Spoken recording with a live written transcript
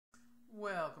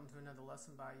Welcome to another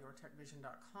lesson by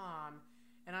YourTechVision.com,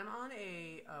 and I'm on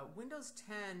a Windows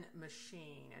 10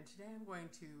 machine, and today I'm going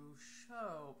to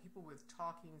show people with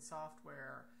talking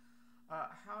software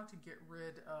how to get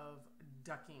rid of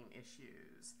ducking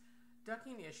issues.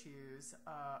 Ducking issues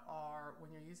are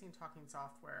when you're using talking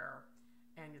software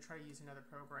and you try to use another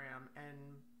program and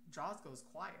JAWS goes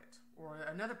quiet, or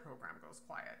another program goes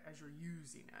quiet as you're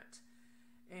using it.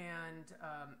 And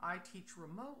I teach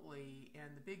remotely,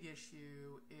 and the big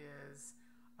issue is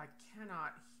I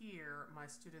cannot hear my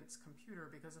student's computer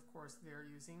because, of course, they're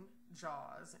using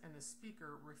JAWS, and the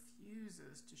speaker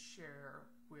refuses to share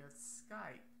with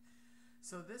Skype.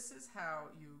 So this is how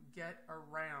you get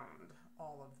around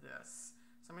all of this.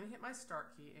 So I'm going to hit my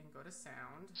start key and go to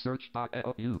sound.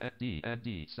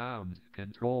 Search.UND sound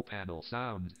control panel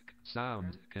sound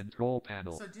control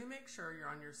panel. So do make sure you're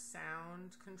on your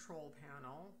sound control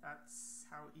panel. That's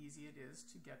how easy it is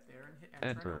to get there, and hit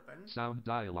enter and open. Sound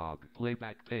dialog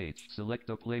playback page. Select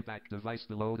the playback device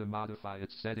below to modify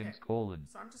its settings. So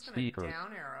I'm just going to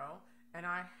down arrow, and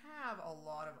I have a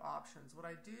lot of options. What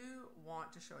I do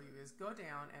want to show you is go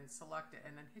down and select it,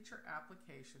 and then hit your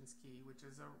applications key, which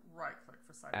is a right click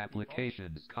for sighted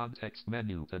applications people. Context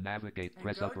menu to navigate. And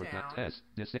press upper test.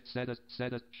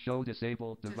 Set a show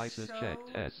disabled devices check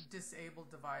test.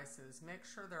 Disabled devices. Make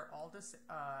sure they're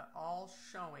all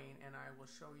showing, and I will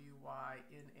show you why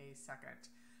in a second.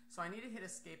 So I need to hit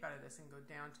escape out of this and go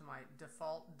down to my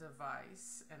default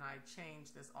device, and I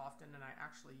change this often, and I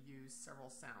actually use several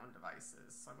sound devices.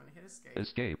 So I'm going to hit escape.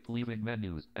 Escape, leaving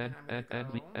menus, and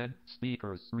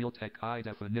speakers, Realtek high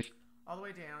definition. All the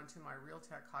way down to my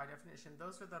Realtek high definition.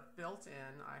 Those are the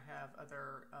built-in. I have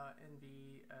other NB,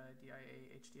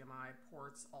 DIA, HDMI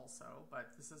ports also,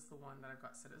 but this is the one that I've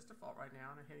got set as default right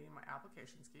now, and I'm hitting my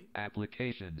applications key.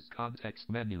 Applications, context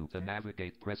menu to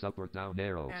navigate, press up or down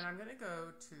arrows. And I'm going to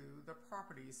go to the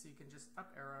properties, so you can just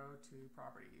up arrow to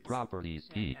properties. Properties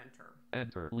key. Enter.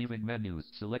 Enter, leaving menus,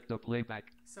 select the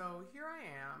playback. So here I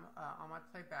am on my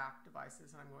playback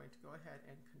devices, and I'm going to go ahead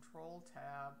and Control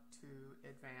Tab to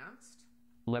Advanced.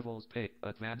 Levels page,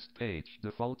 advanced page,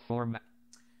 default format.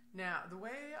 Now, the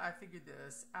way I figured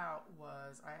this out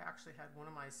was I actually had one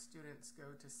of my students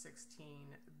go to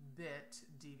 16-bit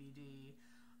DVD.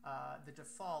 The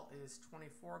default is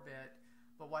 24-bit,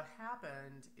 but what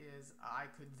happened is I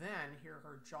could then hear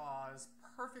her JAWS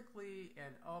perfectly,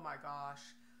 and oh my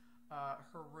gosh,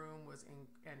 her room was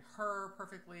in her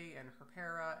perfectly, and her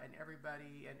para, and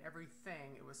everybody, and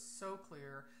everything. It was so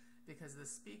clear because the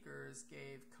speakers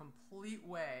gave complete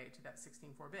way to that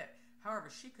 16.4-bit. However,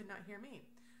 she could not hear me.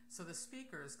 So the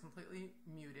speaker is completely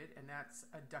muted, and that's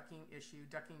a ducking issue.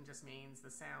 Ducking just means the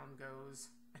sound goes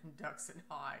and ducks and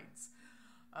hides.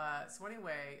 So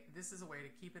anyway, this is a way to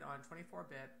keep it on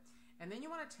 24-bit. And then you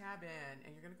want to tab in,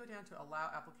 and you're going to go down to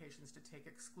allow applications to take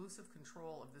exclusive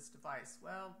control of this device.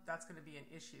 Well, that's going to be an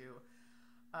issue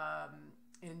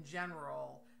in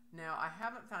general. Now, I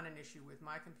haven't found an issue with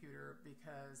my computer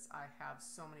because I have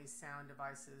so many sound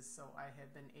devices, so I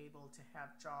have been able to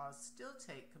have JAWS still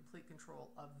take complete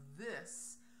control of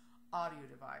this audio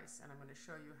device. And I'm going to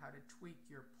show you how to tweak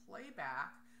your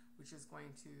playback, which is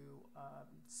going to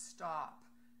stop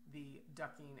the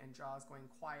ducking and JAWS going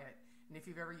quiet. And if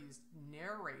you've ever used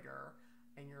Narrator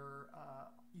and you're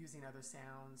using other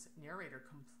sounds, Narrator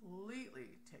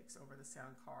completely takes over the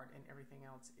sound card, and everything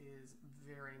else is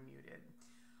very muted.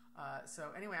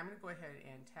 So anyway, I'm going to go ahead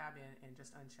and tab in and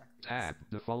just uncheck these. Tab,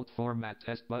 default format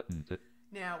test button.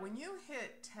 Now, when you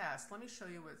hit test, let me show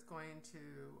you what's going to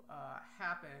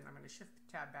happen. I'm going to shift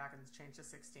tab back and change to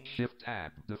 16. Shift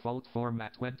tab, default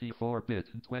format 24-bit,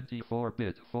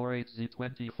 480,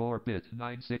 24-bit,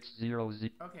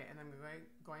 960Z. Okay, and I'm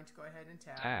going to go ahead and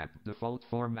tab. Tab, default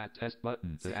format test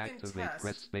button to activate,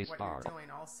 press space bar. What you're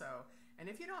doing also. And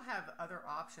if you don't have other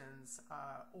options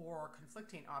or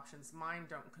conflicting options, mine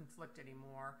don't conflict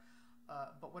anymore.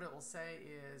 But what it will say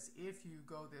is if you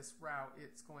go this route,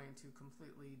 it's going to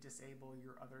completely disable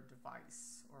your other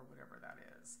device or whatever that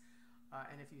is.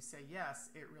 And if you say yes,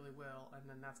 it really will, and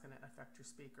then that's going to affect your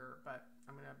speaker. But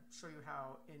I'm going to show you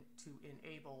how to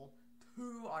enable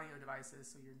two audio devices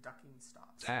so your ducking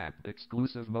stops. Tab,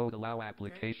 exclusive mode, allow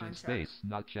application space,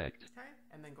 not checked. Okay,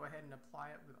 and then go ahead and apply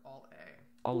it with Alt-A.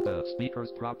 Alt-A,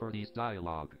 speakers properties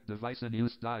dialog, device in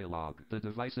use dialog. The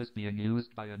device is being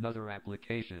used by another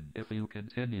application. If you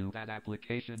continue, that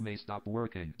application may stop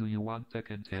working. Do you want to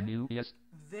continue? Okay. Yes.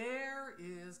 There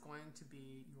is going to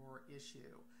be your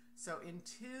issue. So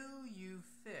until you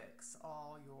fix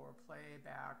all your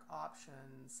playback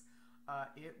options,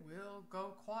 it will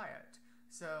go quiet.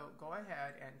 So go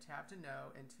ahead and tab to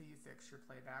no until you fix your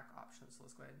playback options. So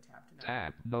let's go ahead and tab to no.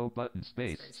 Tab, no button,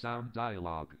 space, Space sound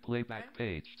dialog, playback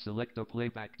page, select the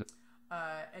playback.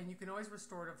 And you can always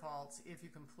restore defaults if you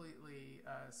completely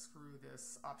screw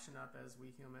this option up, as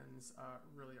we humans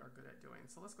really are good at doing.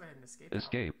 So let's go ahead and escape.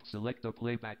 Escape, select the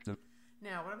playback.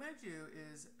 Now what I'm going to do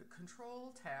is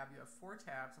Control Tab. You have 4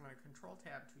 tabs. I'm going to Control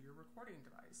Tab to your recording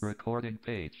device. Recording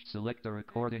page. Select the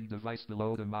recording device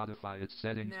below to modify its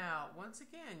settings. Now, once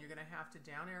again, you're going to have to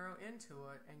down arrow into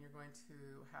it, and you're going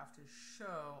to have to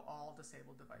show all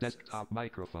disabled devices. Desktop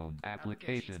microphone,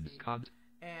 applications,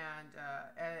 and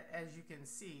as you can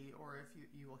see, or if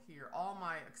you will hear, all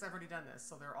my, because I've already done this,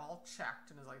 so they're all checked,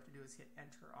 and all you have to do is hit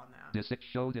enter on that.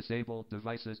 Show disabled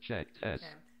devices checked. Yes.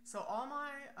 Okay. So all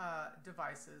my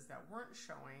devices that weren't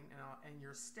showing, and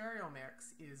your stereo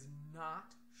mix is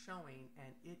not showing,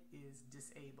 and it is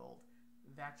disabled.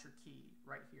 That's your key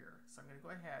right here. So I'm going to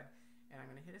go ahead and I'm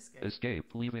going to hit escape.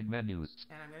 Escape, leaving menus.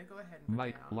 And I'm going to go ahead and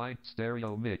mic, line,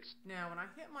 stereo mix. Now, when I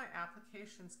hit my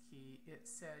applications key, it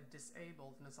said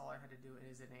disabled, and that's all I had to do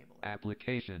is enable it.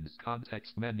 Applications,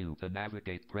 context menu. To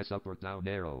navigate, press up or down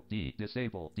arrow. D,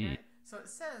 disable, D. Okay. So it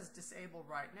says disabled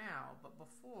right now, but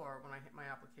before, when I hit my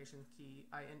application key,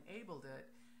 I enabled it,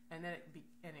 and then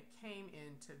it came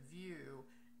into view,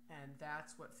 and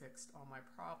that's what fixed all my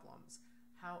problems.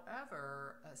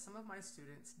 However, some of my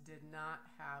students did not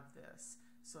have this.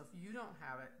 So if you don't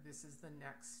have it, this is the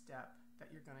next step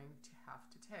that you're going to have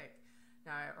to take.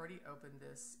 Now, I already opened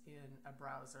this in a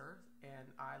browser,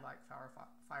 and I like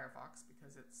Firefox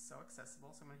because it's so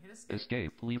accessible. So I'm going to hit escape.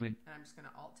 Escape, leaving. And I'm just going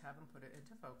to Alt-Tab and put it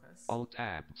into focus.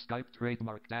 Alt-Tab, Skype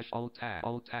trademark dash Alt-Tab,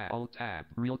 Alt-Tab, Alt-Tab,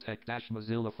 Realtek dash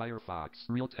Mozilla Firefox,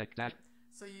 Realtek dash.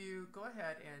 So you go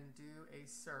ahead and do a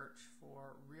search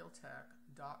for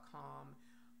Realtek.com,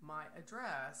 my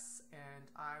address,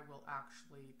 and I will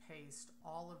actually paste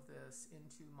all of this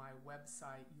into my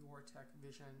website,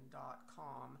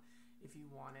 yourtechvision.com, if you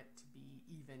want it to be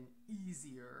even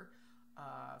easier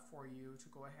for you to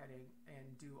go ahead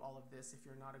and do all of this if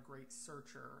you're not a great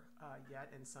searcher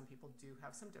yet, and some people do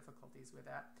have some difficulties with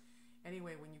that.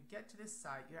 Anyway, when you get to this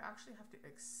site, you actually have to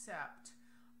accept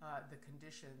the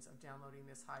conditions of downloading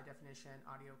this high definition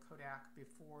audio codec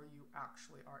before you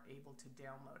actually are able to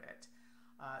download it.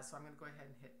 So I'm going to go ahead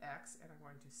and hit X, and I'm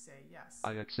going to say yes.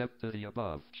 I accept the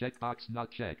above. Checkbox not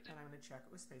checked. And I'm going to check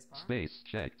it with spacebar. Space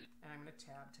checked. And I'm going to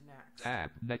tab to next. Tab,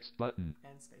 next button.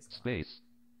 And spacebar. Space.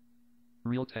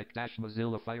 Realtek dash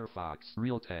Mozilla Firefox.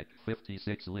 Realtek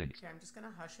 56 links. Okay, I'm just going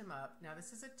to hush him up. Now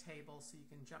this is a table, so you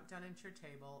can jump down into your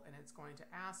table, and it's going to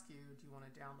ask you, do you want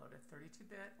to download a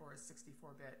 32-bit or a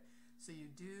 64-bit? So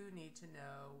you do need to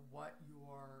know what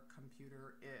your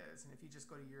computer is. And if you just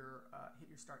go to your, hit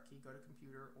your start key, go to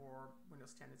computer, or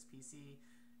Windows 10, it's PC,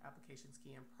 applications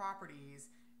key, and properties,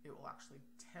 it will actually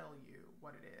tell you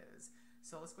what it is.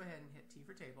 So let's go ahead and hit T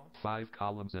for table. 5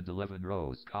 columns and 11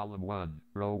 rows. Column 1,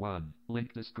 row 1,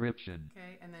 link description.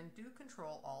 Okay, and then do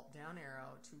Control Alt down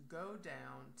arrow to go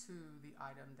down to the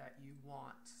item that you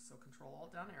want. So Control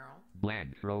Alt down arrow.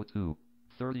 Blank, row 2.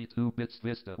 32 bits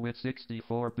Vista with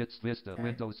 64 bits Vista. Okay.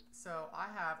 Windows. So I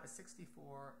have a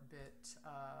 64-bit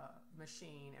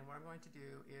machine, and what I'm going to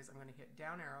do is I'm going to hit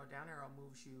down arrow. Down arrow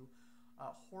moves you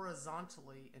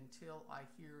horizontally until I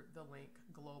hear the link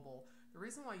global. The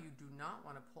reason why you do not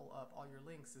want to pull up all your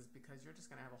links is because you're just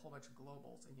going to have a whole bunch of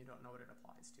globals and you don't know what it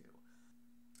applies to.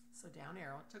 So down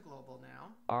arrow to global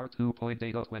now.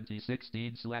 R2.8 of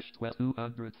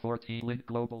 2016/214 link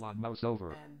global on mouse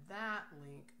over. And that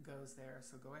link goes there,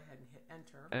 so go ahead and hit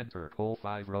enter. Enter, call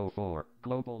 5 row 4.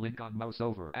 Global link on mouse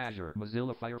over. Azure,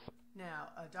 Mozilla Firefox. Now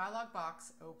a dialog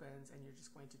box opens and you're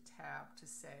just going to tab to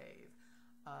save.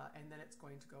 And then it's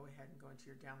going to go ahead and go into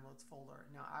your downloads folder.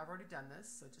 Now I've already done this,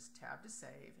 so just tab to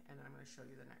save, and then I'm going to show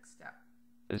you the next step.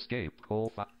 Escape, call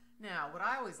 5. Now, what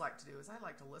I always like to do is I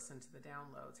like to listen to the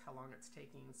downloads, how long it's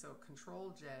taking. So Control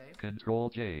J. Control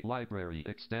J, library,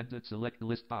 extended select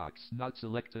list box, not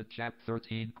selected, chap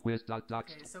 13, quiz.docs.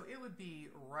 Okay, so it would be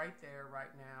right there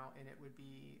right now, and it would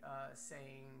be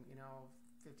saying,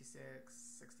 56,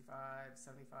 65,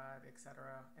 75,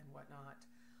 etc., and whatnot.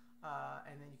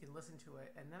 And then you can listen to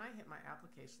it. And then I hit my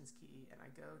applications key, and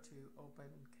I go to open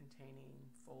containing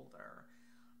folder.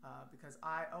 Because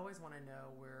I always want to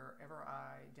know wherever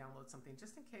I download something,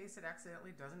 just in case it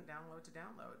accidentally doesn't download to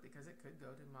download, because it could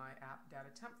go to my app data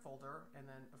temp folder, and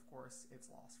then of course it's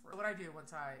lost forever. What I do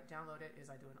once I download it is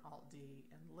I do an Alt-D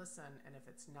and listen, and if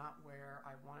it's not where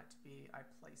I want it to be, I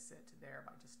place it there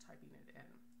by just typing it in.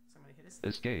 So I'm going going to hit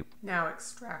escape. Escape. Now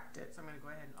extract it. So I'm going to go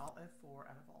ahead and Alt F4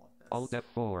 out of all of this. Alt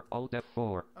F4. Alt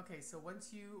F4. Okay, so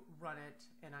once you run it,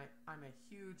 and I'm a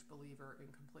huge believer in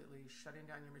completely shutting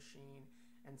down your machine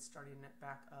and starting it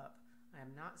back up. I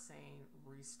am not saying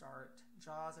restart.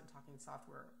 JAWS and Talking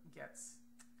Software gets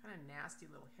kind of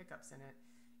nasty little hiccups in it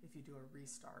if you do a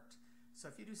restart. So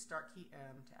if you do Start key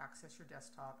M to access your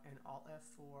desktop and Alt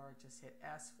F4, just hit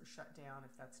S for shut down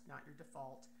if that's not your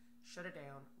default. Shut it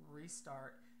down,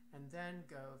 restart, and then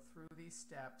go through these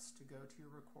steps to go to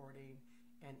your recording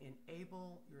and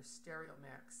enable your stereo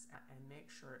mix and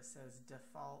make sure it says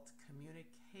default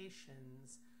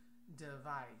communications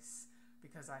device,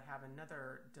 because I have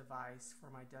another device for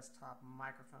my desktop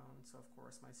microphone, so of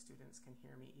course my students can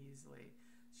hear me easily.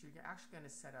 So you're actually going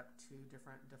to set up two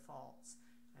different defaults.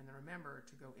 And then remember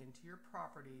to go into your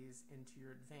properties, into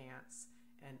your advanced,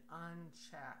 and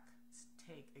uncheck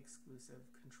take exclusive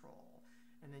control.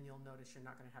 And then you'll notice you're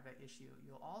not going to have that issue.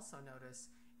 You'll also notice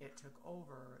it took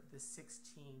over the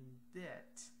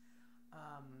 16-bit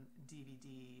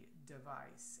DVD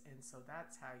device. And so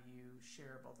that's how you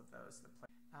share both of those.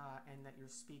 And that your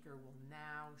speaker will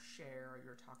now share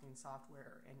your Talking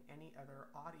Software and any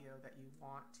other audio that you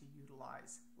want to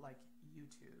utilize, like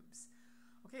YouTube's.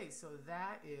 Okay, so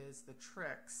that is the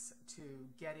tricks to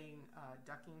getting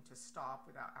ducking to stop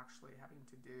without actually having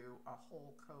to do a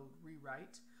whole code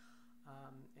rewrite,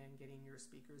 and getting your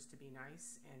speakers to be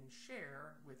nice and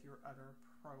share with your other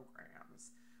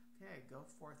programs. Okay, go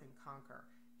forth and conquer.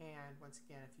 And once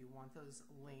again, if you want those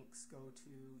links, go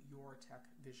to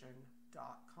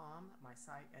yourtechvision.com, my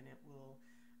site, and it will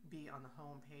be on the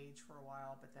home page for a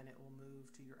while, but then it will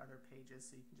move to your other pages,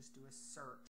 so you can just do a search.